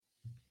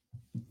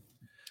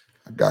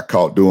Got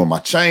caught doing my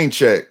chain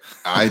check.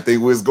 I didn't think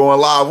we was going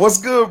live. What's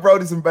good,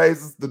 Brodies and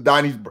Bays? It's the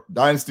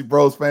Dynasty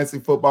Bros Fantasy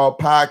Football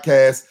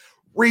Podcast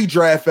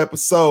redraft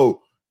episode.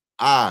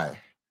 I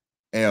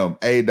am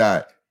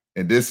A-Dot,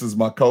 and this is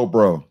my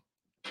co-bro.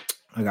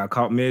 I got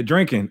caught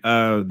mid-drinking.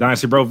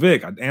 Dynasty Bro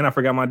Vic, and I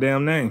forgot my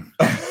damn name.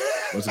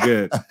 What's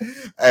good?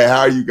 Hey, how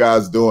are you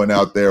guys doing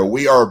out there?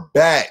 We are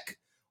back.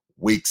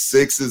 Week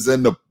 6 is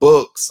in the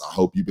books. I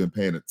hope you've been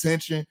paying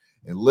attention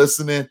and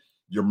listening.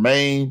 Your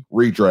main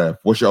redraft.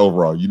 What's your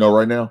overall? You know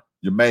right now?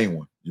 Your main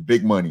one. Your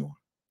big money one.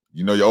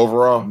 You know your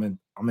overall?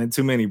 I'm in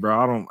too many,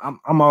 bro.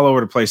 I'm all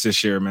over the place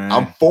this year, man.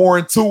 I'm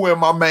 4-2 in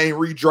my main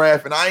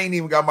redraft, and I ain't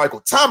even got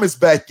Michael Thomas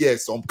back yet,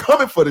 so I'm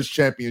coming for this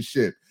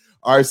championship.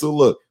 All right, so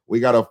look,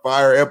 we got a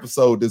fire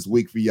episode this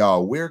week for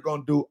y'all. We're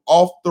going to do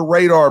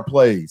off-the-radar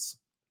plays.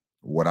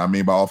 What I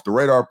mean by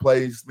off-the-radar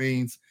plays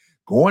means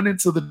going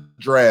into the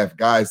draft,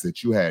 guys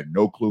that you had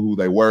no clue who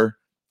they were,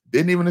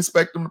 didn't even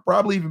expect them to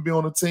probably even be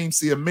on the team,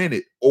 see a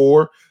minute,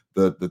 or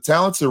the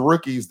talented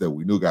rookies that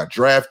we knew got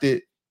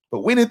drafted,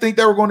 but we didn't think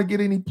they were going to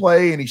get any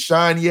play, any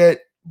shine yet.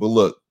 But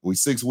look, we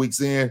 6 weeks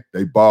in,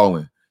 they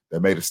balling. They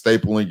made a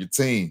staple in your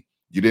team.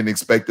 You didn't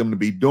expect them to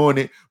be doing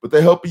it, but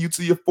they're helping you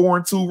to your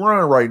 4-2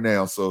 run right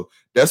now. So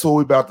that's what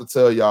we're about to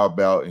tell y'all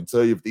about and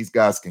tell you if these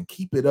guys can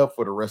keep it up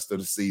for the rest of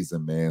the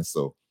season, man.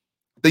 So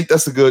I think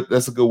that's a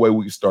good way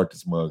we can start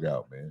this mug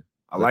out, man.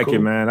 I like it,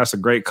 man. That's a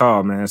great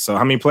call, man. So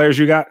how many players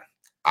you got?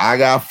 I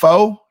got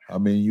 4. How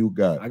many you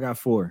got? I got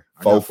 4.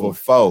 4 for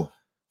 4.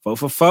 4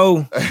 for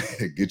 4.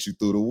 Get you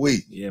through the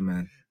week. Yeah,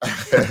 man.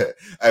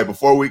 Hey,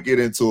 before we get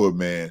into it,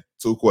 man,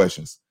 2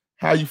 questions.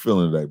 How you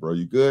feeling today, bro?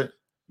 You good?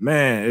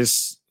 Man,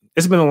 it's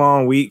been a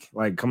long week,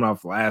 like coming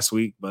off last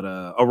week, but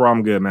overall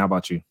I'm good, man. How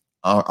about you?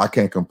 I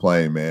can't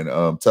complain, man.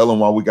 Tell them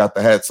why we got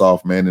the hats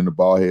off, man, and the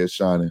ball head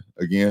shining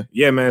again.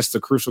 Yeah, man, it's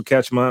the crucial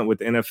catch month with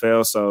the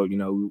NFL. So,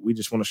 we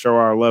just want to show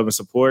our love and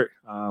support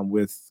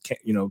with,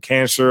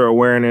 cancer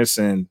awareness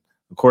and,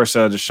 of course,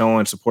 just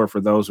showing support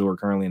for those who are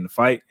currently in the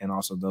fight and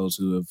also those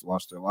who have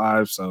lost their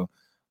lives. So,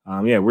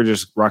 we're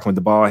just rocking with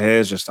the ball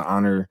heads just to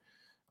honor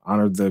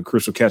the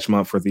crucial catch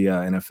month for the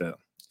NFL.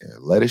 Yeah,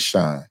 let it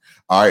shine.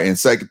 All right, and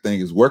second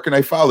thing is, where can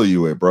they follow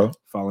you at, bro?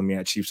 Follow me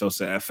at Chief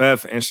Sosa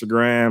FF,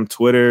 Instagram,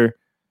 Twitter,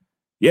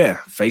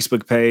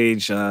 Facebook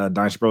page,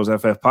 Dynasty Bros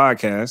FF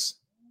Podcast.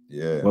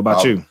 Yeah. What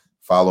about you?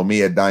 Follow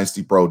me at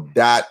Dynasty Bro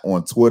Dot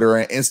on Twitter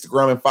and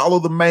Instagram, and follow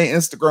the main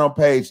Instagram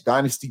page,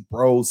 Dynasty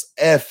Bros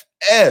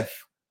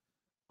FF.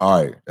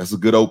 All right, that's a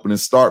good opening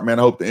start, man.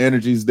 I hope the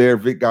energy's there.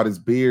 Vic got his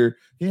beer.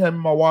 He had me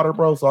my water,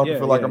 bro, so I can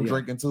feel like I'm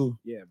drinking too.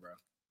 Yeah, bro.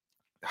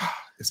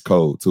 It's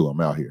cold too.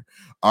 I'm out here.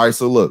 All right,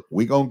 so look,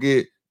 we're gonna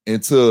get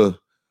into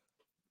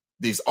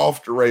these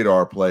off the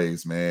radar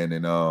plays, man.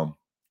 And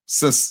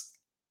since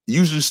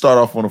usually start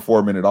off on a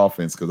 4-minute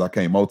offense because I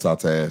can't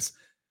multitask,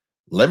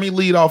 let me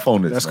lead off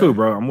on this. That's man. cool,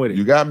 bro. I'm with it.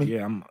 You got me?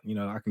 Yeah,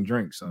 I can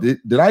drink. So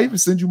did I even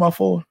send you my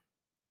 4?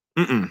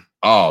 Mm-mm.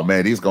 Oh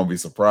man, these gonna be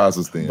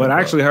surprises then. But I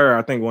actually heard,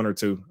 I think 1 or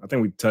 2. I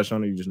think we touched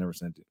on it. You just never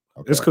sent it.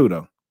 Okay. It's cool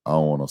though. I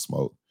don't want no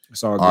smoke.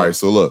 It's all good. All right,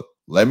 so look,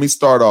 let me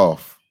start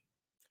off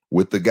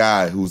with the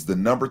guy who's the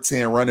number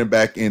 10 running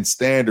back in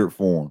standard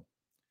form.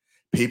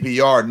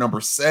 PPR,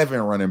 number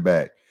 7 running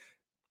back.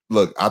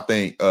 Look, I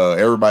think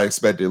everybody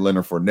expected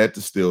Leonard Fournette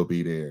to still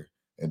be there.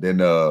 And then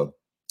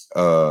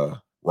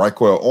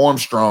Raquel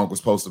Armstrong was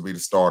supposed to be the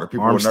starter.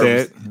 People were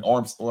nervous.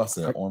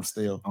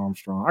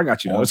 Armstrong. I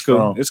got you. It's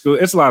cool. It's cool.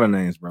 It's a lot of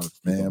names, bro.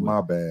 Man,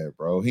 my bad,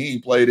 bro. He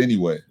ain't played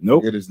anyway.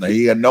 Nope. His name.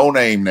 He a no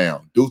name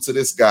now due to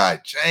this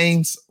guy,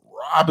 James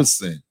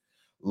Robinson.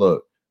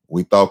 Look,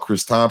 we thought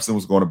Chris Thompson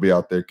was going to be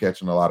out there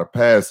catching a lot of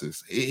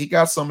passes. He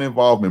got some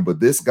involvement, but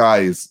this guy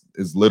is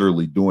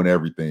literally doing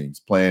everything.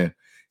 He's playing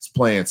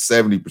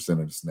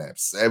 70% of the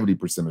snaps,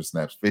 70% of the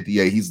snaps,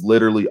 58. He's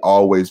literally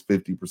always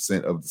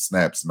 50% of the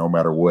snaps, no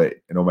matter what.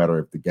 And no matter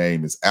if the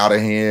game is out of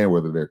hand,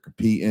 whether they're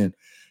competing,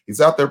 he's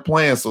out there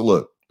playing. So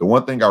look, the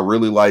one thing I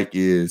really like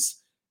is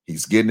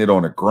he's getting it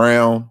on the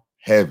ground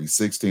heavy,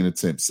 16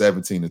 attempts,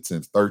 17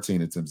 attempts,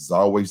 13 attempts. It's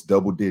always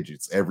double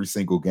digits every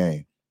single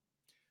game.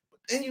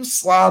 Then you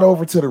slide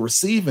over to the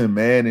receiving,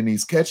 man, and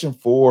he's catching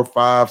 4,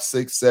 5,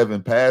 6,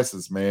 7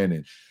 passes, man.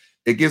 And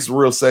it gets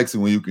real sexy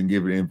when you can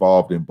get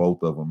involved in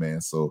both of them, man.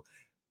 So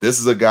this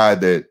is a guy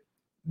that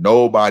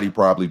nobody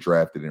probably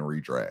drafted in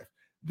redraft.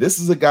 This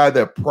is a guy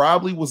that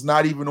probably was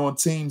not even on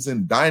teams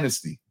in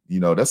Dynasty.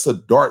 That's a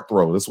dart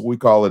throw. That's what we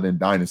call it in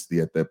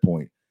Dynasty at that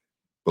point.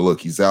 But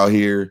look, he's out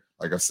here.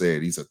 Like I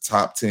said, he's a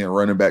top 10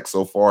 running back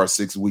so far,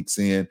 6 weeks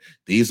in.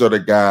 These are the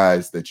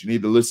guys that you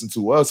need to listen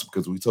to us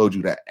because we told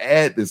you to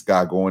add this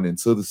guy going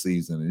into the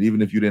season. And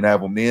even if you didn't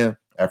have him in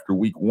after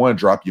week 1,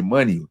 drop your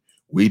money.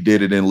 We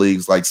did it in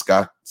leagues like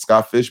Scott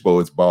Fishbowl.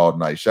 It's bald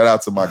night. Shout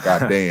out to my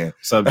guy, Dan.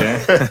 What's up,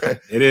 Dan?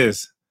 It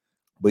is.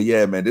 But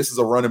yeah, man, this is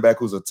a running back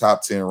who's a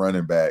top 10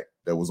 running back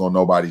that was on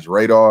nobody's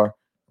radar.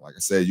 Like I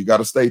said, you got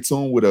to stay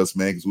tuned with us,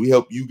 man, because we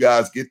help you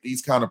guys get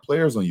these kind of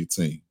players on your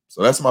team.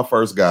 So that's my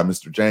first guy,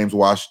 Mr. James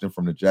Washington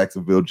from the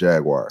Jacksonville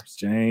Jaguars.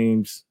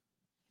 James.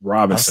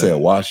 Robinson. I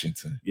said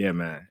Washington. Yeah,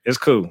 man. It's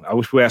cool. I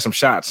wish we had some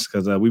shots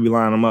because we be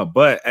lining them up.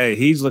 But, hey,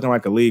 he's looking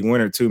like a league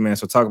winner too, man.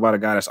 So talk about a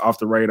guy that's off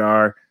the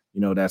radar,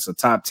 that's a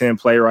top 10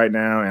 player right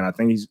now. And I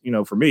think he's,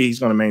 for me, he's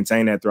going to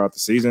maintain that throughout the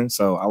season.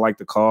 So I like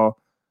the call.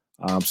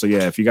 So,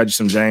 yeah, if you got you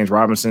some James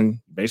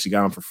Robinson, you basically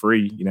got him for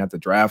free. You didn't have to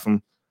draft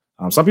him.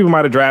 Some people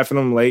might have drafted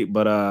him late,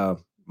 but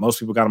most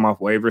people got him off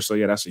waivers. So,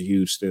 yeah, that's a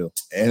huge steal.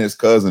 And his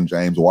cousin,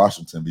 James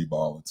Washington, be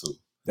balling too.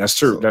 That's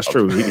true. That's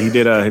true. He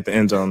did hit the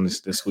end zone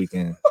this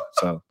weekend.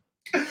 So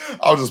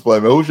I'll just play,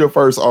 man. Who's your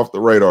first off the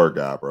radar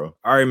guy, bro?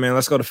 All right, man.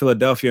 Let's go to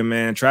Philadelphia,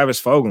 man.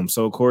 Travis Fulgham.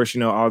 So, of course,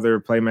 all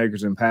their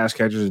playmakers and pass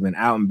catchers have been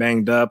out and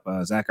banged up.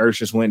 Zach Ertz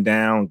just went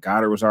down.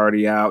 Goddard was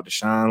already out.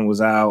 Deshaun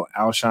was out.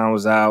 Alshon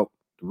was out.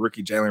 The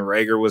rookie Jalen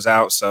Reagor was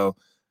out. So,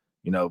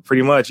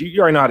 pretty much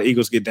you already know how the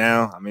Eagles get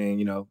down. I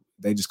mean,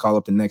 they just call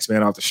up the next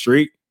man off the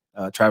street.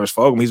 Travis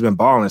Fulgham, he's been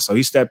balling. So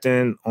he stepped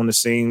in on the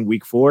scene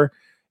week 4.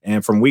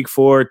 And from week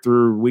 4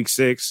 through week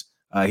 6,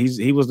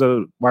 he was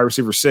the wide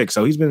receiver 6.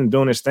 So he's been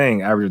doing his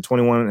thing, averaging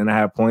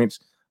 21.5 points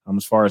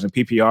as far as in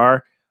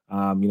PPR.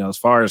 As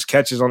far as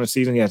catches on the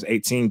season, he has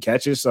 18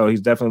 catches. So he's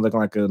definitely looking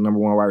like a number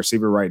 1 wide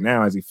receiver right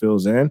now as he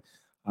fills in.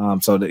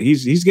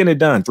 He's getting it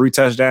done. 3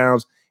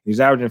 touchdowns. He's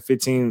averaging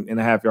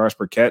 15.5 yards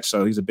per catch.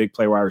 So he's a big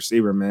play wide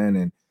receiver, man.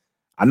 And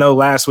I know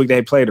last week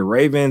they played the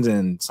Ravens,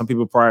 and some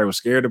people probably were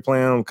scared to play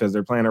him because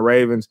they're playing the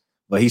Ravens,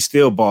 but he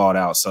still balled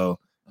out. So,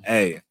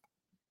 hey,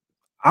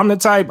 I'm the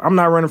type, I'm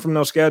not running from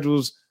no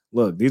schedules.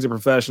 Look, these are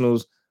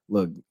professionals.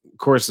 Look, of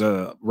course,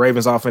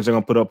 Ravens offense are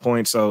going to put up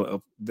points.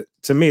 So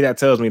to me, that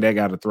tells me they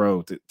got to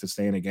throw to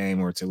stay in the game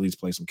or to at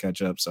least play some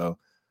catch up. So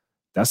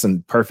that's a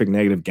perfect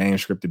negative game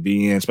script to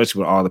be in, especially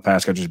with all the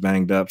pass catchers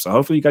banged up. So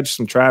hopefully you got you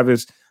some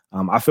Travis.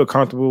 I feel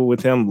comfortable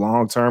with him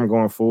long-term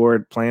going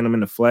forward, playing him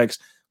in the flex.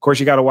 Of course,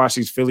 you got to watch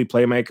these Philly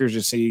playmakers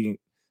to see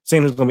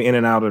who's going to be in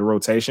and out of the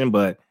rotation,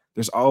 but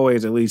there's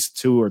always at least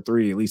 2 or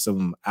 3 at least of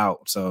them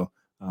out. So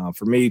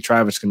for me,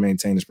 Travis can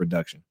maintain his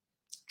production.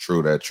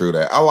 True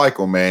that. I like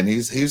him, man.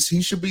 He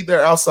should be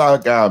their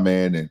outside guy,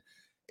 man. And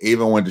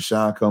even when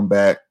Deshaun come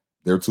back,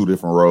 they're 2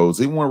 different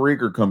roles. Even when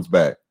Reagor comes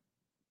back,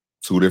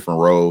 2 different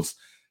roles.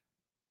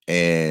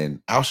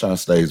 And Alshon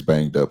stays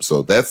banged up.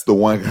 So that's the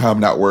one guy I'm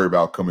not worried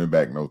about coming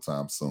back no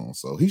time soon.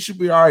 So he should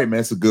be all right,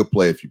 man. It's a good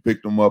play. If you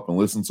picked him up and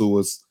listen to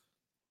us,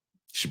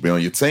 he should be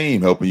on your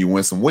team, helping you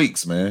win some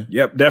weeks, man.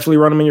 Yep, definitely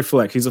run him in your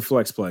flex. He's a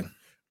flex play.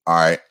 All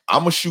right,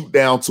 I'm going to shoot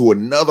down to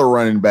another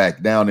running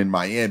back down in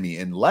Miami.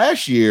 And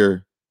last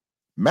year,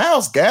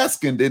 Myles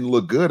Gaskin didn't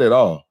look good at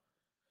all.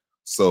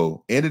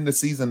 So ending the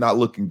season not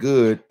looking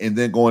good, and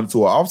then going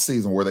into an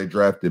offseason where they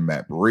drafted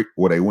Matt Breida,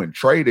 where they went and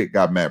traded,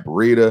 got Matt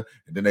Breida,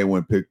 and then they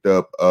went and picked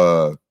up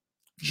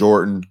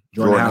Jordan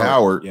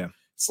Howard. Yeah.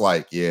 It's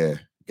like, yeah,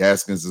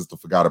 Gaskins is the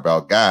forgot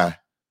about guy.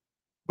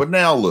 But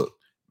now look,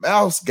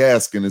 Myles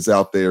Gaskin is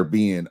out there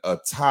being a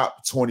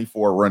top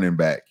 24 running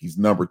back. He's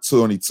number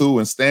 22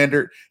 in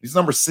standard. He's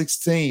number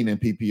 16 in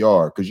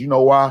PPR. Because you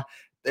know why?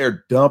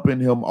 They're dumping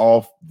him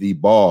off the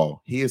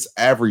ball. He is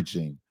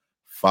averaging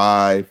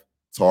 5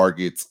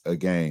 targets a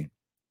game.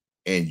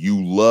 And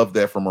you love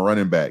that from a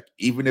running back.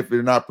 Even if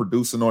they're not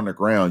producing on the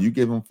ground, you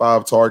give him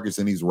 5 targets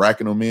and he's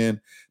racking them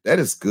in. That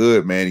is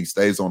good, man. He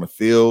stays on the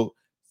field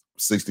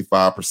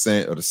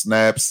 65% of the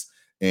snaps.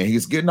 And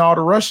he's getting all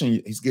the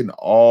rushing. He's getting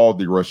all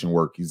the rushing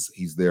work.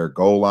 He's their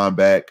goal line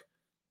back.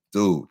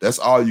 Dude, that's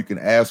all you can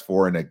ask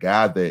for in a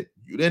guy that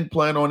you didn't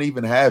plan on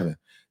even having.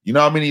 You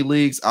know how many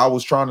leagues I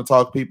was trying to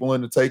talk people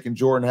into taking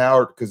Jordan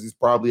Howard because he's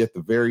probably at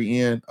the very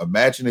end.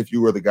 Imagine if you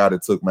were the guy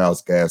that took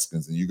Myles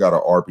Gaskins and you got an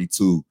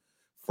RB2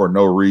 for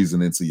no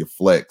reason into your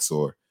flex,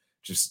 or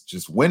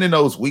just winning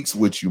those weeks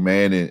with you,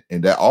 man.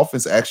 And that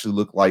offense actually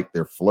looked like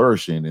they're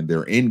flourishing and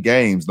they're in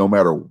games no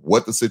matter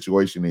what the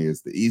situation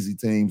is. The easy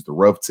teams, the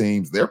rough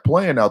teams, they're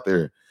playing out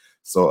there.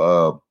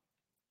 So,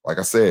 like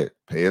I said,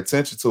 pay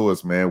attention to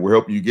us, man. We're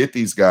helping you get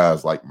these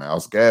guys like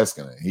Myles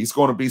Gaskin. He's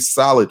going to be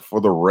solid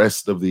for the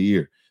rest of the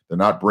year. They're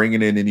not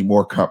bringing in any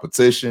more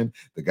competition.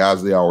 The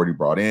guys they already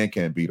brought in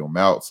can't beat them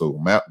out. So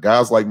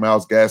guys like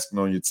Myles Gaskin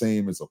on your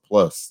team is a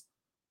plus.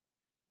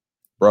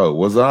 Bro,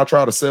 was I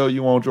trying to sell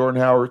you on Jordan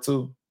Howard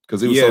too?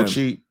 Because he was so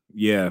cheap.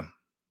 Yeah.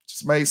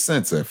 Just made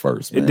sense at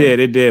first, man.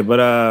 It did. But,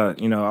 I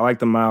like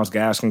the Myles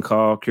Gaskin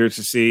call. Curious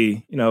to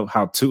see,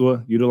 how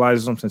Tua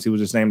utilizes him since he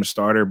was just named the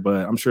starter.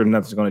 But I'm sure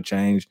nothing's going to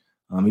change.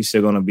 He's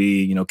still going to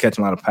be,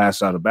 catching a lot of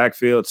passes out of the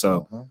backfield.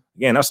 So,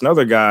 again, that's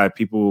another guy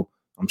people,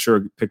 I'm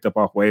sure, picked up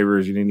off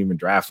waivers. You didn't even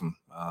draft him.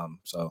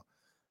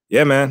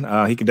 Yeah,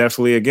 man, he could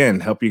definitely, again,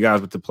 help you guys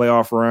with the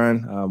playoff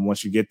run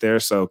once you get there.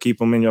 So keep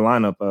him in your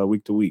lineup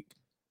week to week.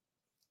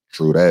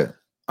 True that.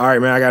 All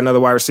right, man, I got another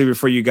wide receiver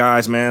for you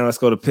guys, man. Let's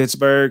go to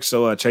Pittsburgh.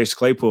 So Chase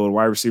Claypool,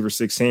 wide receiver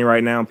 16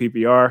 right now in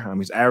PPR.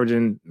 He's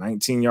averaging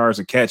 19 yards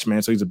a catch,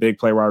 man. So he's a big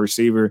play wide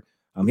receiver.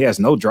 He has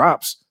no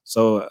drops.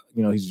 So,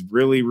 he's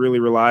really, really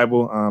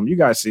reliable. You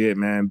guys see it,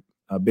 man.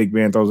 Big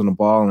Ben throws in the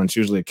ball, and it's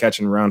usually a catch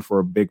and run for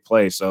a big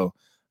play. So,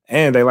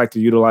 and they like to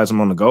utilize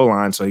him on the goal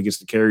line, so he gets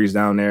the carries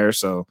down there.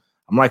 So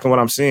I'm liking what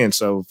I'm seeing.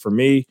 So for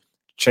me,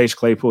 Chase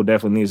Claypool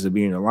definitely needs to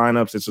be in your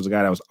lineups. This was a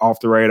guy that was off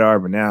the radar,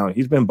 but now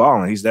he's been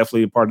balling. He's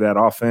definitely a part of that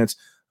offense.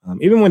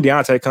 Even when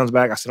Deontay comes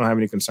back, I still don't have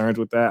any concerns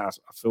with that.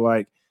 I feel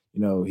like,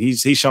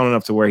 he's shown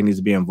enough to where he needs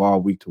to be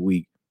involved week to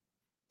week,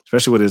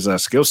 especially with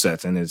his skill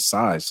sets and his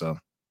size. So,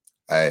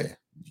 hey,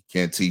 you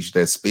can't teach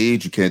that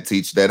speed. You can't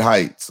teach that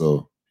height.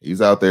 So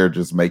he's out there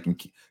just making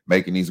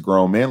these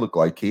grown men look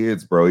like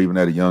kids, bro, even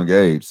at a young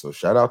age. So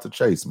shout out to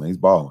Chase, man. He's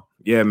balling.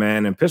 Yeah,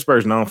 man. And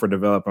Pittsburgh's known for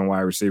developing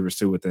wide receivers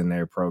too within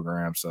their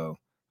program. So,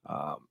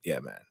 yeah,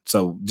 man.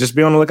 So just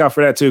be on the lookout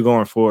for that too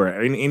going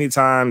forward.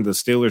 Anytime the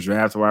Steelers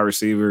draft a wide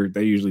receiver,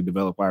 they usually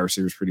develop wide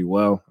receivers pretty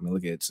well. I mean,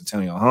 look at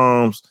Santonio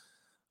Holmes,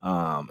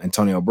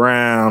 Antonio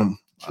Brown,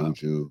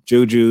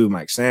 Juju,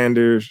 Mike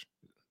Sanders.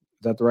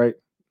 Is that the right?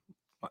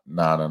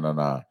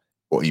 Nah.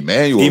 Well,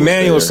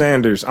 Emmanuel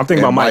Sanders. I'm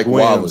thinking about Mike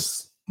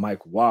Wallace.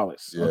 Mike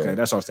Wallace. Yeah. Okay,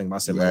 that's what I was thinking about.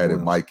 I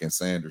said Mike and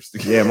Sanders.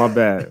 Yeah, my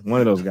bad. One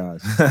of those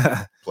guys.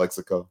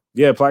 Plexico.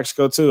 Yeah,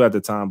 Plexico too at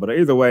the time. But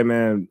either way,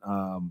 man,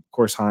 of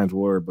course Hines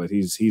Ward, but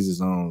he's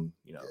his own,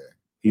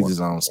 he's his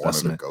own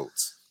specimen. One of the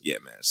GOATs. Yeah,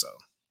 man. So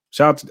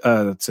shout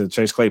out to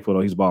Chase Claypool,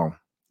 though. He's balling.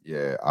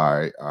 Yeah,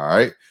 all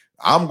right.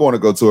 I'm going to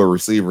go to a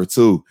receiver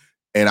too.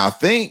 And I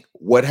think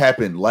what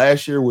happened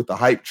last year with the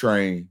hype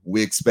train,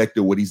 we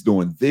expected what he's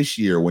doing this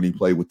year when he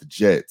played with the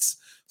Jets.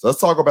 So let's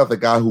talk about the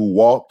guy who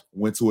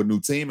went to a new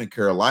team in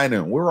Carolina,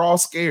 and we were all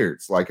scared.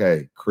 It's like,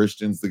 hey,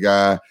 Christian's the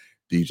guy.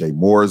 DJ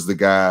Moore's the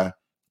guy.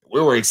 We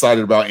were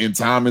excited about N.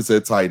 Thomas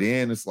at tight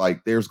end. It's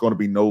like there's going to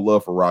be no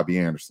love for Robbie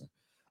Anderson.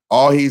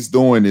 All he's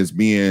doing is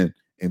being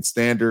in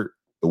standard,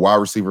 the wide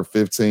receiver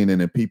 15,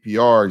 and in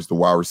PPR, he's the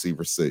wide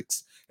receiver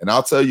 6. And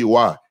I'll tell you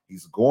why.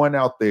 He's going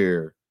out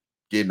there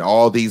getting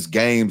all these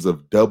games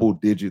of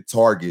double-digit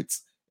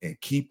targets and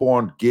keep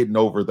on getting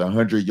over the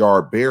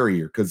 100-yard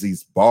barrier because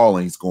he's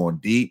balling. He's going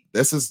deep.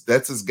 That's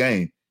his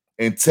game.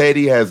 And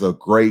Teddy has a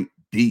great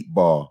deep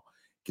ball.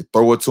 You can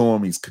throw it to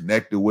him. He's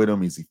connected with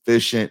him. He's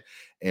efficient.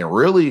 And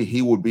really,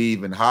 he would be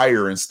even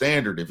higher in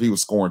standard if he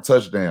was scoring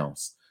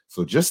touchdowns.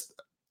 So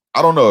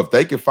I don't know, if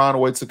they could find a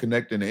way to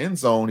connect in the end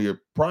zone, he'll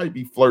probably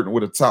be flirting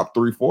with a top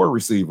 3-4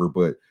 receiver.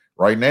 But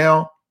right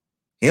now,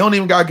 he don't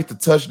even got to get the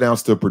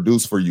touchdowns to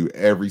produce for you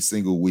every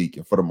single week.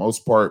 And for the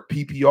most part,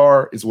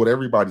 PPR is what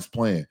everybody's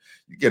playing.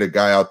 You get a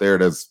guy out there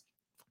that's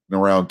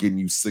around getting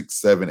you 6,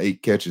 7,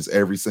 8 catches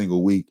every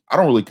single week. I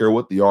don't really care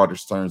what the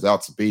yardage turns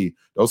out to be.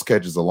 Those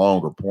catches are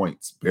longer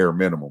points, bare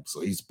minimum.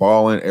 So he's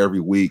balling every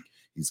week.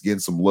 He's getting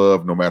some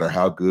love no matter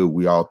how good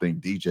we all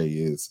think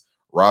DJ is.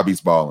 Robbie's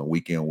balling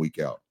week in, week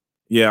out.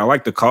 Yeah, I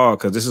like the call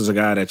because this is a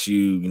guy that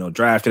you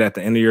drafted at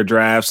the end of your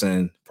drafts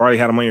and probably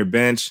had him on your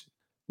bench.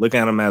 Looking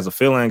at him as a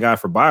fill-in guy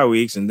for bye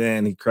weeks, and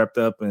then he crept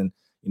up and,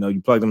 you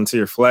plugged him into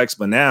your flex.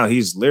 But now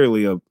he's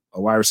literally a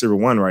wide receiver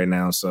 1 right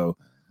now. So,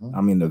 I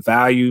mean, the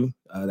value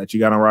that you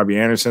got on Robbie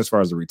Anderson as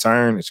far as the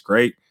return, it's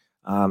great.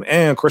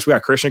 And, of course, we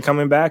got Christian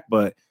coming back.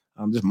 But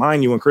just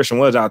mind you, when Christian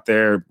was out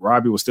there,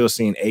 Robbie was still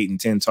seeing 8 and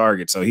 10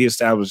 targets. So he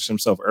established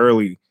himself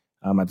early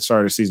at the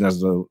start of the season as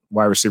the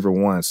wide receiver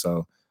 1.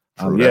 So,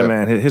 yeah,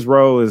 man, his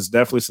role is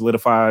definitely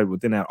solidified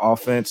within that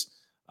offense.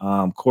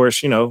 Of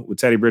course, with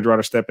Teddy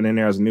Bridgewater stepping in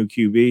there as a new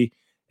QB,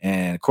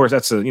 and of course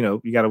that's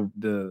you got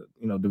to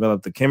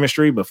develop the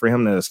chemistry. But for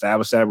him to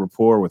establish that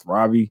rapport with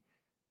Robbie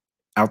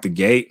out the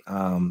gate,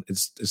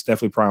 it's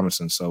definitely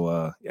promising.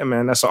 So yeah,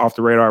 man, that's an off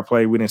the radar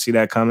play. We didn't see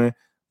that coming,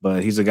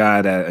 but he's a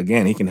guy that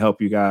again he can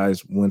help you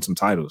guys win some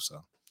titles.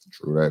 So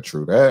true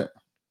that.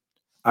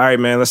 All right,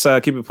 man. Let's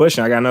keep it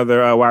pushing. I got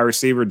another wide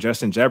receiver,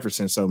 Justin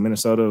Jefferson. So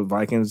Minnesota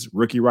Vikings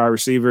rookie wide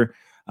receiver.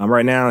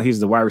 Right now he's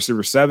the wide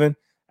receiver 7.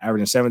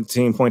 Averaging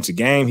 17 points a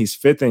game. He's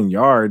 5th in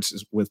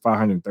yards with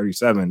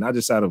 537, not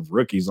just out of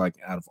rookies, like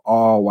out of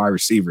all wide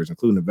receivers,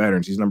 including the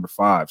veterans. He's number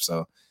 5.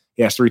 So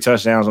he has 3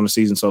 touchdowns on the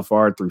season so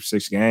far through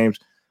 6 games.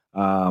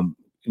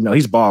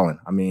 He's balling.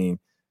 I mean,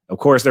 of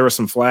course, there were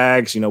some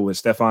flags,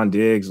 with Stephon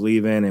Diggs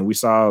leaving, and we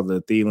saw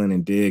the Thielen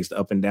and Diggs, the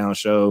up and down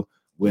show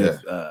with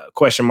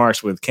question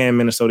marks with can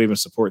Minnesota even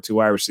support 2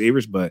 wide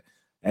receivers? But,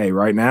 hey,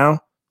 right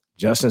now,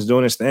 Justin's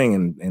doing his thing,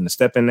 and to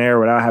step in there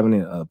without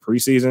having a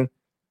preseason,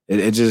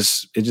 It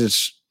just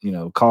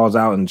calls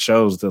out and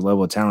shows the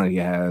level of talent he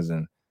has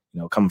and,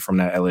 coming from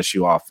that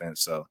LSU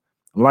offense. So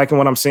I'm liking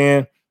what I'm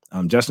seeing.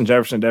 Justin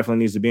Jefferson definitely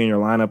needs to be in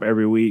your lineup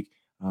every week,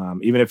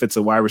 even if it's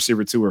a wide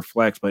receiver 2 or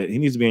flex, but he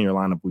needs to be in your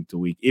lineup week to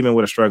week, even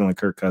with a struggling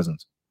Kirk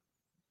Cousins.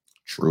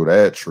 True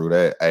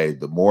that. Hey,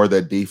 the more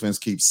that defense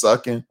keeps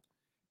sucking,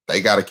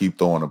 they got to keep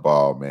throwing the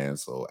ball, man.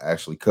 So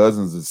actually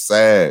Cousins is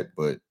sad,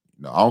 but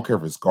I don't care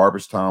if it's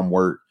garbage time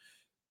work.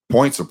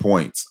 Points are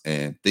points,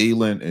 and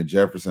Thielen and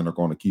Jefferson are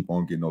going to keep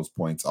on getting those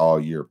points all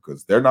year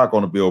because they're not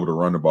going to be able to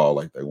run the ball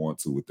like they want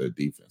to with their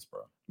defense, bro.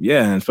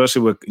 Yeah, and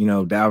especially with,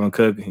 Dalvin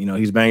Cook,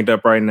 he's banged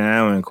up right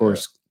now, and of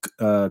course,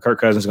 Kirk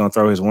Cousins is going to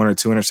throw his 1 or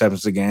 2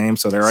 interceptions a game,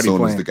 so they're already as soon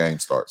playing as the game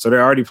starts. So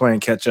they're already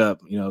playing catch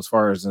up, as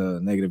far as a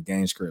negative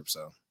game script.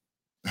 So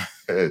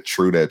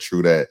true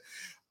that.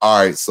 All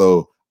right,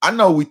 so I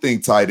know we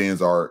think tight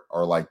ends are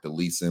like the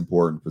least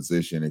important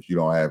position if you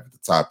don't have the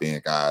top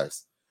end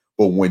guys.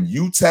 But when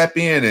you tap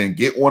in and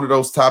get one of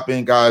those top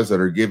end guys that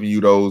are giving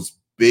you those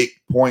big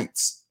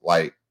points,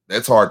 like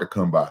that's hard to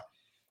come by.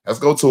 Let's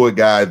go to a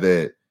guy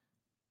that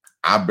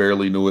I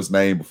barely knew his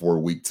name before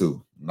week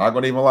 2. I'm not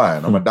going to even lie.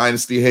 I'm a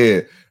dynasty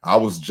head. I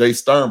was Jay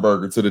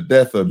Sternberger to the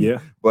death of me. Yeah.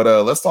 But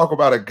let's talk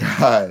about a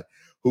guy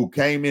who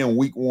came in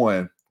week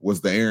 1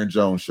 was the Aaron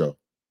Jones show.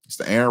 It's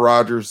the Aaron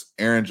Rodgers,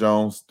 Aaron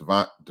Jones,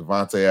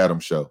 Devontae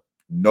Adams show.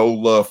 No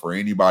love for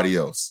anybody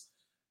else.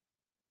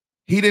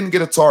 He didn't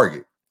get a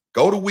target.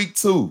 Go to week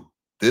 2.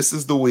 This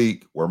is the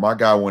week where my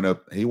guy went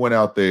up. He went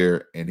out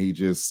there and he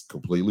just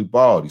completely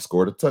balled. He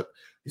scored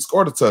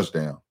a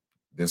touchdown,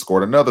 then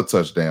scored another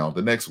touchdown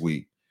the next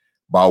week.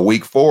 By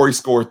week 4, he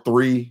scored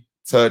 3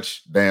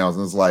 touchdowns.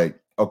 And it's like,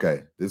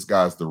 okay, this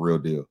guy's the real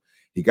deal.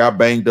 He got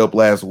banged up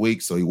last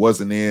week, so he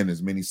wasn't in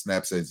as many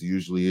snaps as he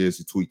usually is.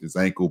 He tweaked his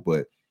ankle,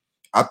 but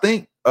I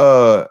think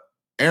Aaron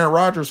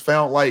Rodgers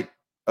found like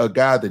a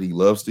guy that he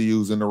loves to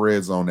use in the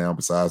red zone now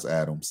besides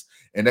Adams,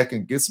 and that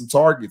can get some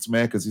targets,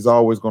 man, because he's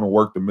always going to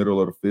work the middle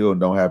of the field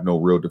and don't have no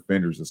real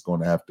defenders that's going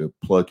to have to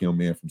plug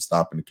him in from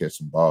stopping to catch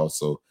some balls.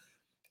 So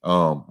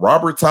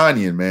Robert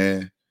Tonyan,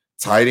 man,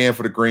 tight end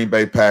for the Green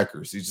Bay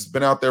Packers. He's just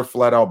been out there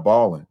flat out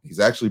balling.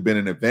 He's actually been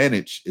an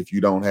advantage if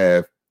you don't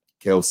have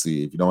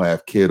Kelsey, if you don't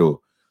have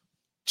Kittle,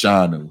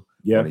 Jonnu,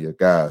 one of your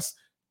guys.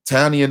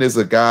 Tonyan is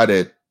a guy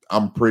that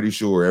I'm pretty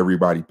sure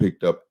everybody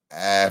picked up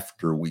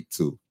after week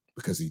 2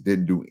 because he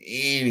didn't do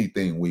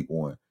anything week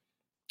 1.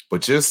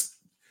 But just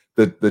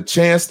the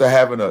chance to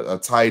having a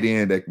tight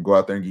end that can go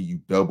out there and give you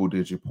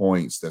double-digit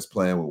points, that's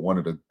playing with one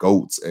of the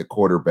GOATs at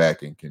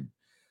quarterback and can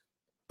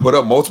put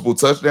up multiple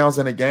touchdowns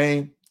in a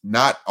game,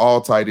 not all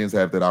tight ends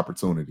have that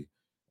opportunity,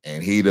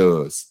 and he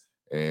does.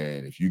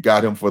 And if you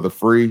got him for the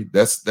free,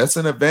 that's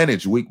an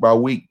advantage week by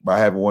week by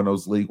having one of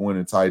those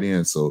league-winning tight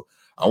ends. So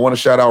I want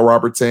to shout out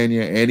Robert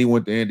Tonyan, and he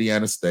went to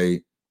Indiana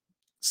State.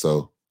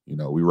 So,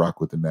 we rock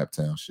with the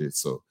Naptown shit.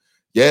 So,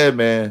 yeah,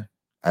 man.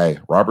 Hey,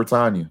 Robert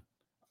Tonyan,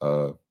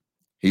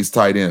 he's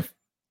tight end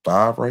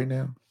 5 right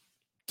now.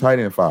 Tight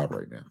end 5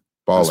 right now.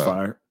 Ball That's out.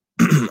 fire.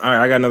 All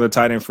right, I got another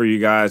tight end for you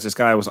guys. This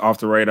guy was off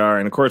the radar.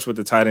 And, of course, with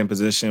the tight end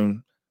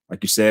position,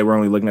 like you said, we're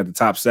only looking at the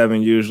top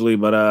 7 usually.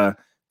 But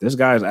this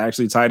guy is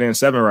actually tight end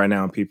 7 right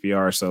now in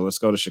PPR. So let's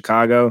go to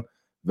Chicago.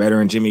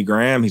 Veteran Jimmy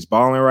Graham. He's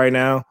balling right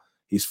now.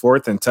 He's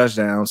 4th in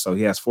touchdowns. So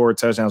he has 4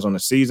 touchdowns on the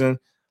season.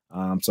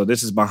 So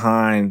this is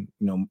behind,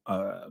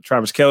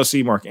 Travis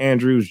Kelce, Mark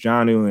Andrews,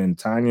 Jonnu, and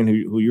Tonyan,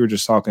 who you were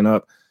just talking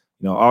up.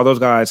 All those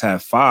guys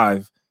have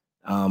 5.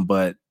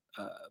 But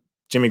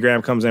Jimmy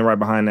Graham comes in right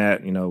behind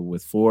that,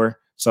 with 4.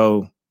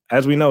 So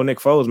as we know, Nick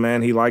Foles,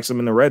 man, he likes him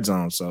in the red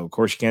zone. So, of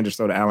course, you can't just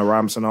throw to Allen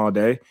Robinson all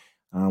day.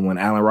 When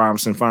Allen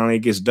Robinson finally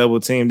gets double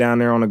teamed down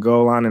there on the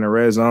goal line in the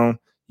red zone,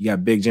 you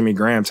got big Jimmy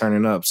Graham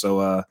turning up.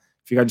 So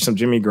if you got you some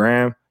Jimmy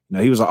Graham,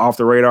 he was an off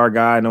the radar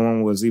guy. No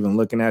one was even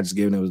looking at, just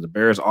given it was the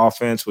Bears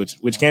offense,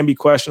 which can be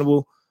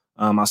questionable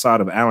outside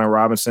of Allen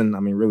Robinson.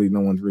 I mean, really, no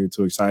one's really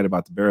too excited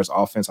about the Bears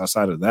offense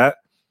outside of that.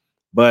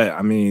 But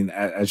I mean,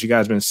 as you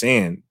guys been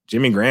seeing,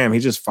 Jimmy Graham, he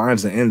just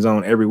finds the end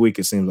zone every week.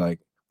 It seems like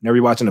whenever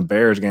you're watching a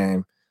Bears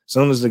game, as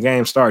soon as the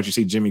game starts, you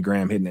see Jimmy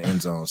Graham hitting the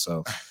end zone.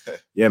 So,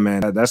 yeah,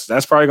 man,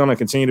 that's probably going to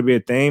continue to be a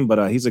thing.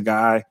 But he's a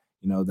guy,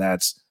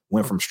 that's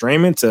went from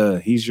streaming to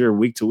he's your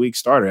week-to-week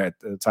starter at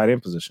the tight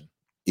end position.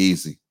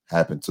 Easy.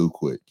 Happened too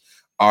quick.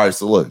 All right,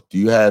 so look, do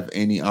you have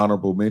any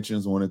honorable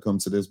mentions when it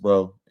comes to this,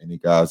 bro? Any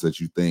guys that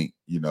you think,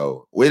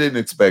 we didn't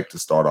expect to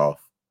start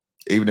off?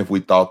 Even if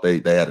we thought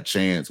they had a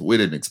chance, we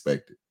didn't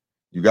expect it.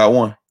 You got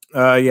one?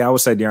 Yeah, I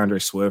would say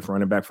DeAndre Swift,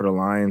 running back for the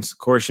Lions. Of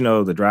course,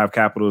 the draft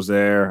capital's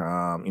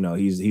there.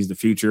 He's the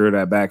future of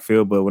that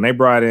backfield. But when they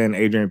brought in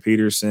Adrian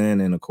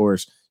Peterson, and of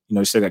course,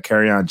 you still got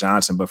Kerryon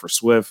Johnson. But for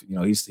Swift,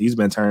 he's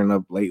been turning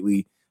up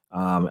lately.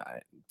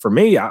 For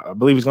me, I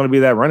believe he's going to be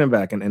that running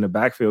back in the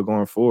backfield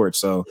going forward.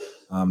 So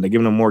they're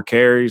giving him more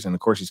carries, and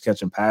of course, he's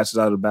catching passes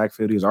out of the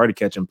backfield. He's already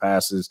catching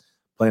passes,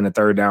 playing the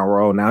third down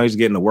role. Now he's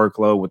getting the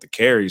workload with the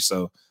carries.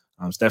 So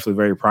it's definitely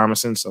very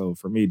promising. So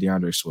for me,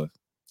 DeAndre Swift.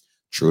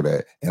 True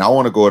that. And I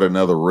want to go at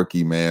another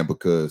rookie, man,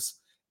 because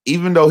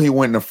even though he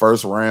went in the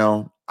first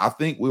round, I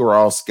think we were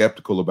all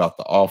skeptical about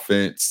the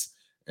offense.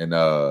 And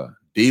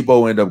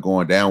Debo ended up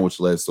going down, which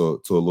led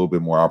to a little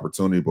bit more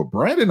opportunity. But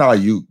Brandon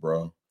Ayuk,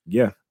 bro.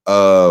 Yeah.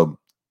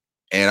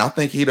 And I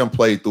think he done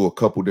played through a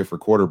couple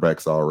different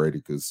quarterbacks already,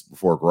 because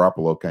before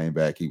Garoppolo came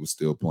back, he was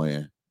still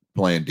playing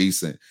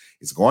decent.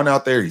 He's going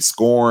out there, he's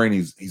scoring,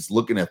 he's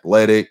looking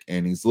athletic,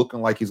 and he's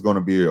looking like he's going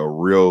to be a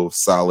real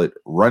solid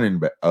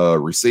running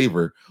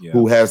receiver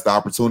who has the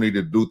opportunity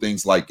to do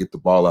things like get the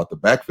ball out the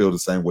backfield the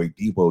same way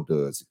Debo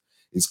does.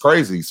 He's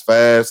crazy. He's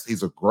fast.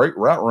 He's a great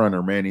route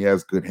runner, man. He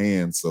has good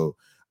hands. So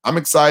I'm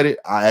excited.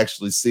 I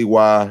actually see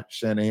why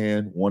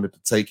Shanahan wanted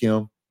to take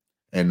him,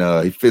 and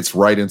he fits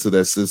right into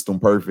that system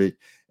perfect.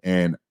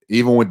 And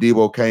even when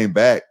Debo came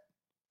back,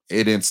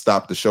 it didn't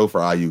stop the show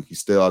for Ayuk. He's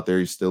still out there.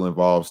 He's still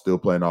involved, still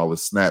playing all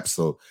his snaps.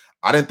 So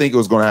I didn't think it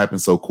was going to happen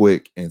so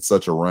quick in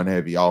such a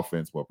run-heavy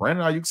offense. But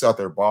Brandon Ayuk's out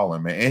there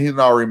balling, man. And he's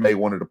already made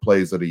one of the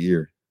plays of the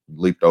year. He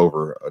leaped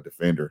over a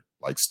defender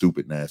like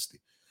stupid nasty.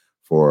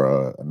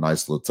 for a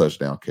nice little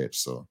touchdown catch.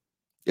 So,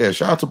 yeah,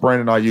 shout out to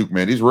Brandon Ayuk,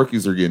 man. These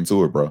rookies are getting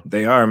to it, bro.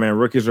 They are, man.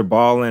 Rookies are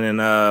balling. And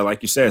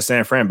like you said,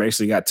 San Fran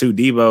basically got 2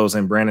 Debos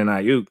and Brandon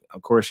Ayuk.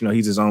 Of course,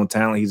 he's his own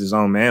talent. He's his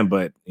own man,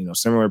 but,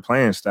 similar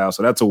playing style.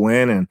 So that's a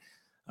win. And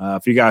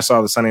if you guys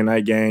saw the Sunday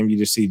night game, you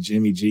just see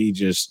Jimmy G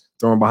just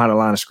throwing behind the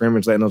line of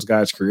scrimmage, letting those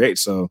guys create.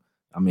 So,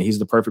 he's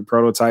the perfect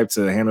prototype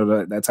to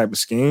handle that type of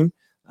scheme.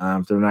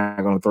 They're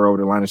not going to throw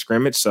over the line of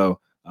scrimmage. So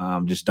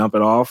just dump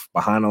it off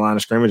behind the line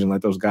of scrimmage and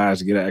let those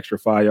guys get an extra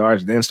 5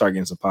 yards, then start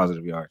getting some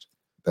positive yards.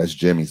 That's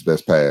Jimmy's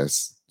best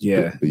pass.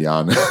 Yeah.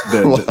 Beyond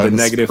the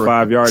negative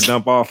 5 yard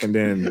dump off, and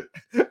then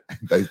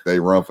they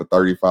run for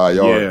 35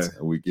 yards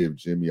and we give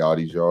Jimmy all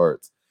these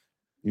yards.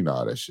 You know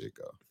how that shit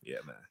go. Yeah,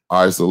 man.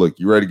 All right, so look,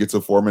 you ready to get to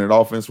a 4-minute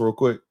offense real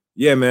quick?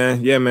 Yeah,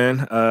 man.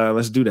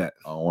 Let's do that.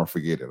 I don't want to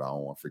forget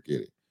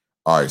it.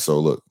 All right, so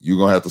look, you're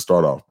going to have to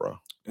start off, bro.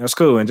 That's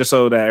cool. And just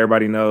so that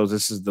everybody knows,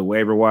 this is the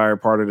waiver wire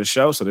part of the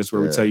show. So this is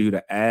where we tell you who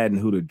to add and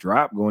who to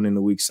drop going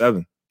into week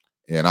 7.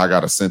 And I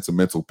got a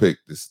sentimental pick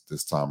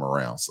this time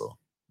around. So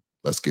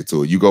let's get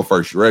to it. You go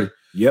first. You ready?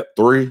 Yep.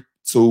 3,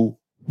 2,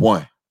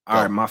 1.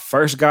 All right. My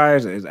first guy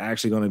is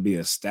actually going to be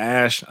a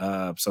stash.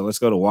 So let's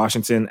go to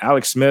Washington.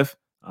 Alex Smith.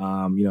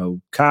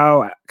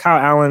 Kyle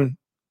Allen.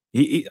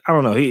 I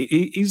don't know.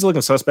 He's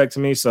looking suspect to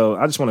me. So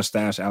I just want to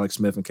stash Alex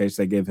Smith in case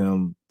they give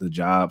him the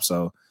job.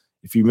 So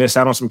if you miss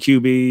out on some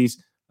QBs,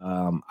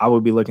 I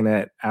would be looking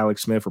at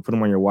Alex Smith or put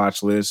him on your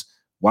watch list.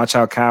 Watch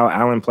how Kyle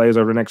Allen plays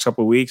over the next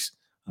couple of weeks.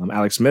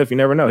 Alex Smith, you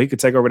never know. He could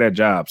take over that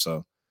job.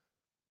 So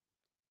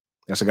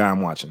that's a guy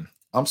I'm watching.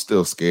 I'm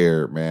still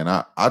scared, man.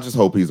 I just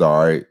hope he's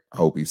all right. I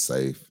hope he's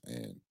safe.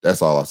 And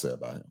that's all I say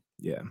about him.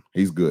 Yeah.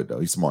 He's good, though.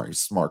 He's smart. He's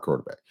a smart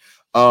quarterback.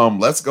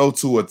 Let's go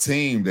to a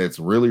team that's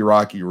really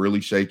rocky, really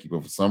shaky,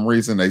 but for some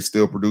reason they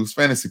still produce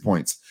fantasy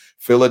points.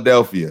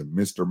 Philadelphia,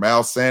 Mr.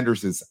 Miles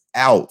Sanders is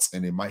out,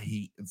 and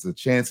it's a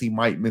chance he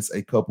might miss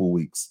a couple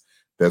weeks.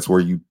 That's where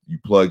you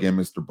plug in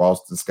Mr.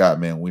 Boston Scott,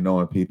 man. We know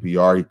in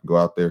PPR he can go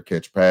out there,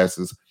 catch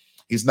passes.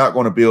 He's not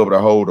going to be able to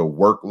hold a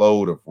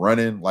workload of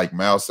running like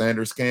Miles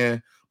Sanders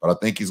can, but I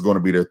think he's going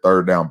to be their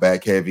third down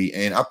back heavy,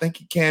 and I think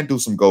he can do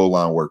some goal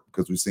line work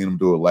because we've seen him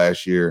do it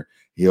last year.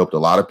 He helped a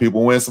lot of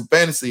people win some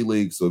fantasy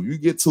leagues. So if you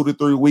get 2 to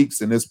 3 weeks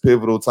in this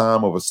pivotal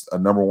time of a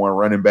number one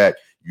running back,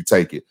 you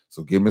take it.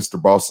 So give Mr.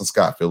 Boston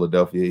Scott,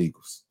 Philadelphia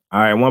Eagles. All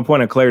right, 1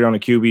 point of clarity on the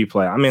QB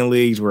play. I'm in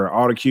leagues where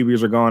all the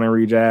QBs are going in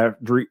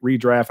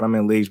redraft, and I'm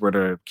in leagues where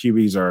the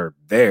QBs are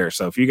there.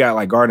 So if you got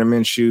like Gardner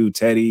Minshew,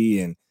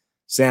 Teddy, and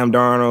Sam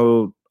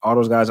Darnold, all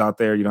those guys out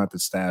there, you don't have to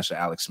stash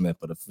Alex Smith.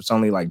 But if it's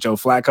only like Joe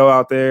Flacco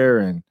out there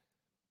and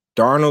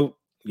Darnold,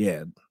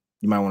 yeah,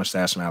 you might want to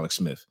stash some Alex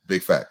Smith.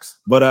 Big facts.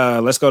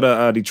 But let's go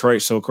to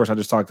Detroit. So, of course, I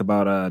just talked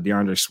about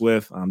DeAndre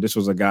Swift. This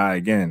was a guy,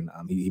 again,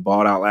 he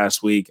balled out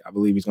last week. I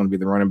believe he's going to be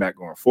the running back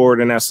going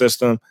forward in that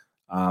system.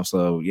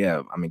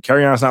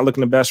 Kerryon's not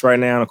looking the best right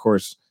now. And, of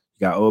course,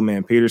 you got old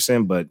man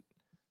Peterson. But,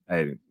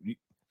 hey,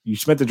 you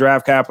spent the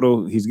draft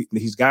capital.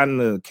 He's gotten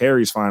the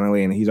carries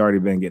finally, and he's already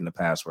been getting the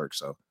pass work.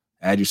 So,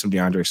 add you some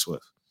DeAndre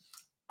Swift.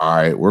 All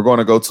right, we're going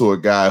to go to a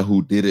guy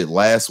who did it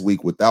last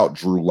week without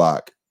Drew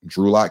Lock.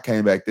 Drew Lock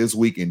came back this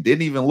week and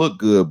didn't even look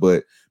good,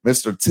 but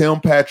Mr. Tim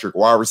Patrick,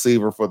 wide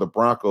receiver for the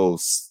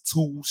Broncos,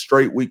 2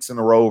 straight weeks in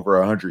a row over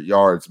 100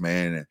 yards,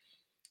 man. And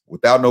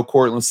without no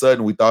Cortland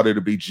Sutton, we thought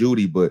it'd be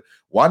Judy, but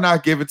why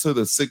not give it to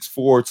the 6'4",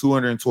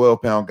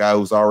 212-pound guy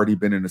who's already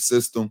been in the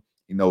system?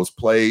 He knows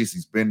plays.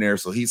 He's been there.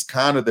 So he's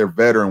kind of their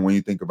veteran when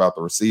you think about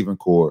the receiving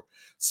core.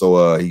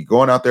 So he's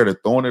going out there to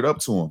throwing it up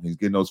to him. He's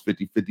getting those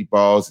 50-50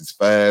 balls. He's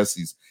fast.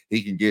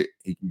 He can get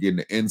in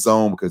the end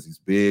zone because he's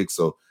big.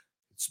 So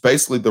it's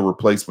basically the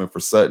replacement for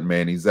Sutton,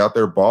 man. He's out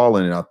there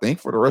balling, and I think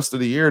for the rest of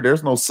the year,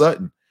 there's no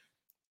Sutton.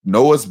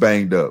 Noah's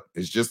banged up.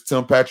 It's just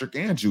Tim Patrick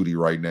and Judy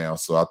right now.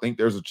 So I think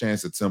there's a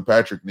chance that Tim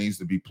Patrick needs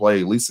to be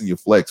played, at least in your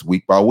flex,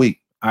 week by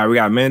week. All right, we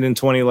got a minute and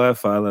 20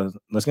 left.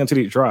 Let's get into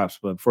these drops.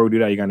 But before we do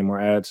that, you got any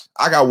more ads?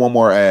 I got one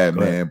more ad,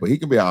 man, but he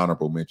can be an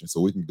honorable mention,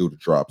 so we can do the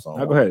drops on.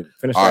 Go ahead.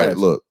 Finish. All right,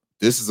 look,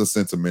 this is a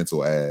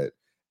sentimental ad,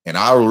 and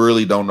I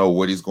really don't know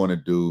what he's going to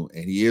do,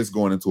 and he is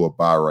going into a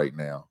bye right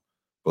now.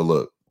 But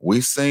look,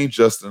 we've seen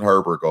Justin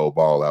Herbert go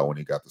ball out when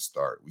he got the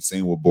start. We've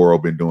seen what Burrow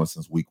been doing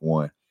since week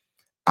 1.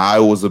 I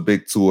was a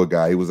big Tua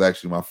guy. He was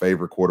actually my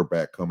favorite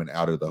quarterback coming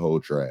out of the whole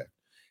draft.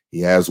 He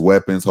has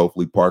weapons.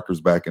 Hopefully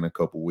Parker's back in a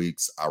couple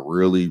weeks. I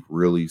really,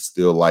 really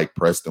still like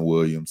Preston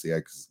Williams. He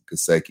has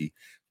Gesicki.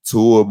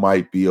 Tua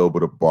might be able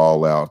to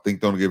ball out. I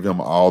think they'll give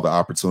him all the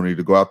opportunity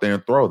to go out there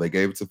and throw. They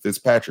gave it to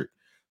Fitzpatrick.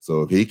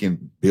 So if he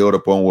can build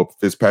upon what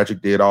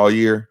Fitzpatrick did all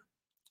year,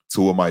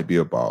 Tua might be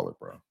a baller,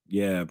 bro.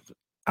 Yeah.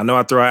 I know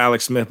I throw out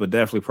Alex Smith, but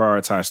definitely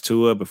prioritize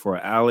Tua before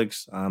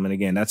Alex. And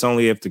again, that's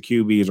only if the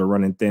QBs are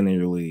running thin in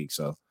your league.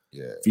 So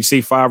if you see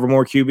 5 or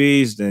more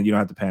QBs, then you don't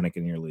have to panic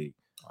in your league.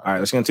 All right,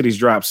 let's get into these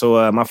drops.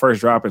 So my first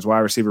drop is wide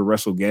receiver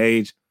Russell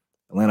Gage,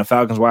 Atlanta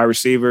Falcons wide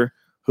receiver.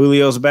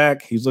 Julio's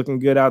back. He's looking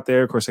good out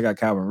there. Of course, they got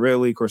Calvin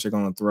Ridley. Of course, they're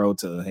going to throw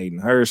to Hayden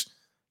Hurst.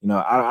 You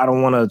know, I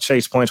don't want to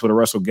chase points with a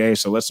Russell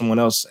Gage, so let someone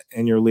else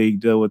in your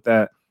league deal with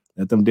that.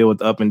 Let them deal with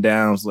the up and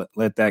downs.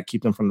 Let that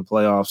keep them from the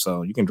playoffs.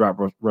 So you can drop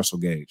Russell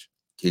Gage.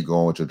 Keep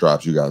going with your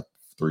drops. You got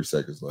 3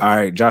 seconds left. All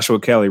right, Joshua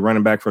Kelly,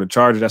 running back for the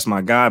Chargers. That's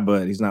my guy,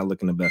 but he's not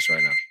looking the best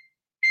right now.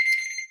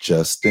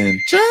 Justin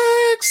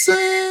Jackson.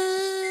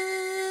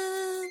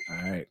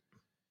 All right.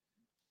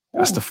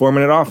 That's the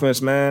 4-minute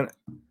offense, man.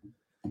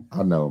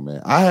 I know,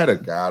 man. I had a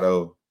guy,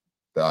 though,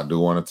 that I do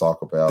want to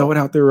talk about. Throw it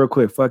out there real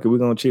quick. Fuck it. We're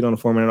going to cheat on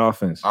the 4-minute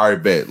offense. All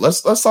right, bet.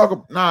 Let's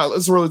talk.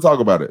 Let's really talk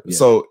about it. Yeah.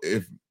 So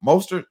if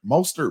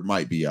Mostert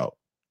might be out.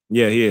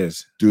 Yeah, he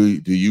is. Do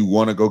you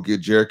want to go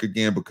get Jerick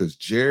again? Because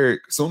Jerick,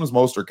 as soon as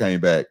Mostert came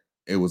back,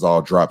 it was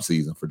all drop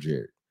season for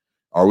Jerick.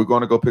 Are we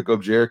going to go pick up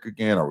Jerick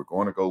again? Are we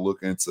going to go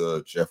look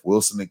into Jeff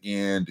Wilson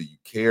again? Do you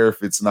care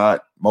if it's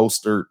not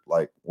Mostert?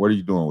 Like, what are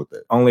you doing with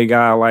that? Only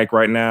guy I like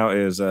right now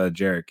is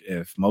Jerick.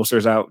 If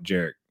Mostert's out,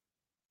 Jerick.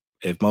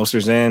 If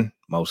Mostert's in,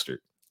 Mostert.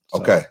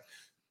 So. Okay.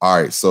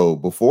 All right. So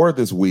before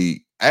this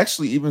week,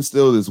 actually, even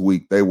still this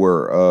week, they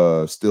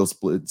were still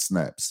splitting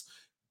snaps.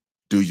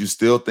 Do you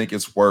still think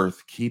it's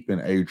worth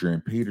keeping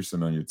Adrian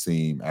Peterson on your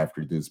team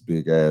after this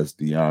big ass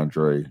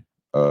DeAndre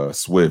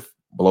Swift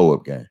blow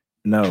up game?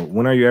 No.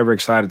 When are you ever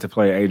excited to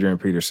play Adrian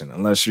Peterson?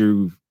 Unless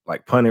you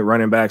like punted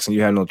running backs and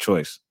you have no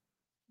choice.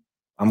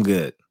 I'm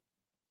good.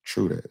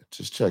 True that.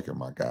 Just checking,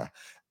 my guy.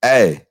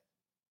 Hey,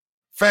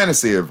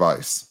 fantasy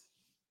advice.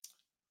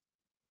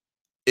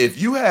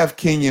 If you have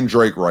Kenyon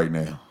Drake right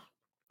now,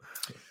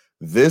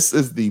 this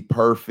is the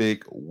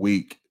perfect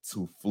week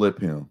to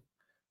flip him.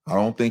 I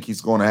don't think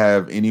he's going to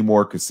have any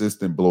more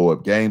consistent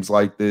blow-up games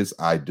like this.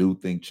 I do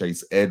think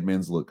Chase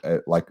Edmonds look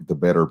like the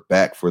better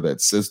back for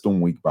that system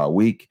week by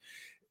week.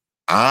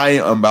 I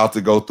am about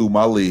to go through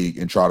my league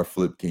and try to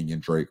flip Kenyon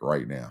Drake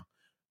right now.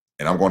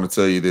 And I'm going to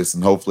tell you this,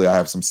 and hopefully I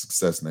have some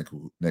success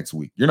next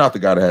week. You're not the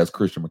guy that has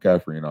Christian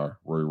McCaffrey in our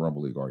Royal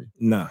Rumble League, are you?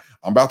 No.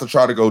 I'm about to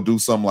try to go do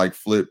something like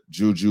flip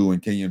Juju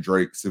and Kenyon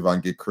Drake, see if I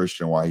can get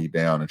Christian while he's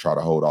down and try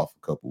to hold off a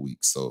couple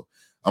weeks. So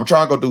I'm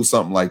trying to go do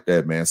something like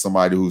that, man.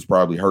 Somebody who's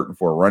probably hurting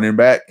for a running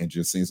back and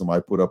just seeing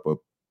somebody put up a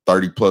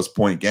 30-plus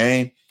point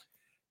game.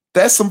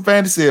 That's some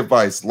fantasy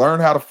advice. Learn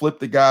how to flip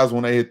the guys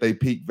when they hit their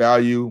peak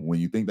value, when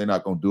you think they're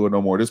not going to do it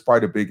no more. This is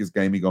probably the biggest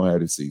game he's going to have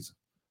this season.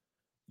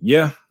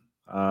 Yeah.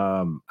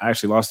 I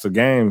actually lost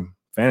the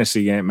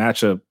fantasy game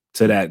matchup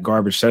to that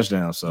garbage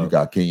touchdown. So you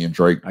got Kenyon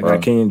Drake. Bro. I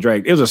got Kenyon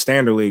Drake. It was a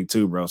standard league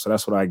too, bro. So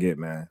that's what I get,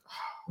 man.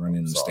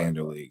 Running the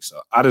standard league.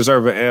 So I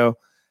deserve an L.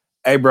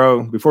 Hey,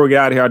 bro, before we get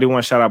out of here, I do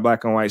want to shout out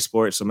Black and White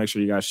Sports. So make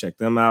sure you guys check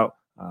them out.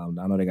 I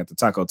know they got the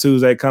Taco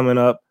Tuesday coming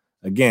up.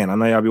 Again, I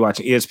know y'all be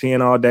watching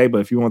ESPN all day,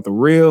 but if you want the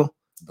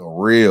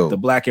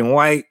black and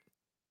white,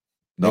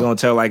 they're going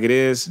to tell like it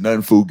is.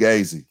 Nothing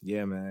fugazi.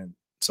 Yeah, man.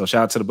 So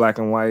shout out to the Black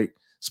and White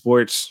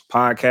Sports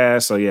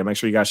podcast. So yeah, make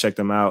sure you guys check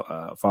them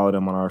out. Follow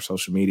them on our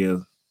social media.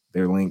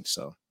 They're linked.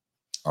 So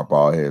our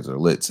bald heads are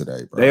lit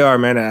today, bro. They are,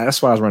 man.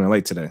 That's why I was running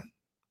late today.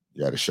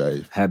 You got to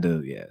shave. Had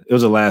to, yeah. It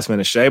was a last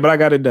minute shave, but I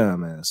got it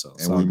done, man. So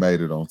we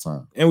made it on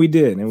time. And we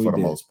did. For the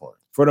most part.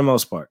 For the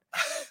most part.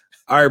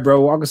 All right,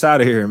 bro. Walk us out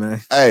of here,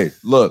 man. Hey,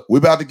 look, we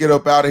about to get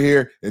up out of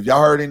here. If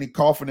y'all heard any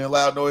coughing and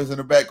loud noise in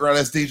the background,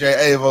 that's DJ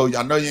Avo.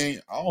 I know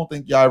I don't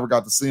think y'all ever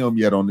got to see him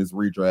yet on this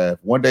redraft.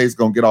 One day he's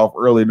gonna get off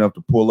early enough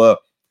to pull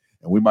up,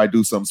 and we might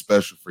do something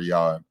special for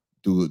y'all.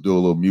 Do a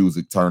little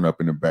music turn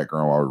up in the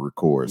background while we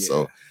record.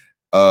 Yeah.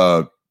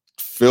 So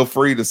feel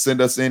free to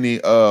send us any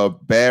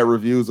bad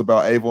reviews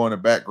about Avo in the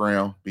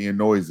background being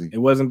noisy. It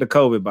wasn't the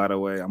COVID, by the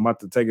way. I'm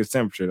about to take his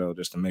temperature though,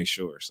 just to make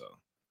sure. So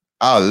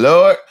oh,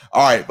 Lord.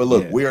 All right, but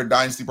look, we are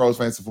Dynasty Bros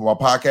Fantasy Football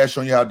Podcast,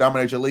 showing you how to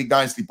dominate your league.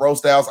 Dynasty Bro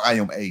Styles. I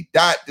am A.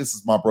 Dot. This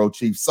is my bro,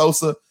 Chief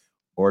Sosa,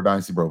 or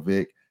Dynasty Bro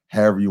Vic,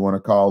 however you want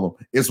to call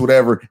him. It's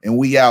whatever, and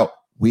we out.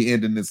 We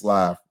ending this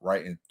live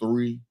right in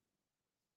 3,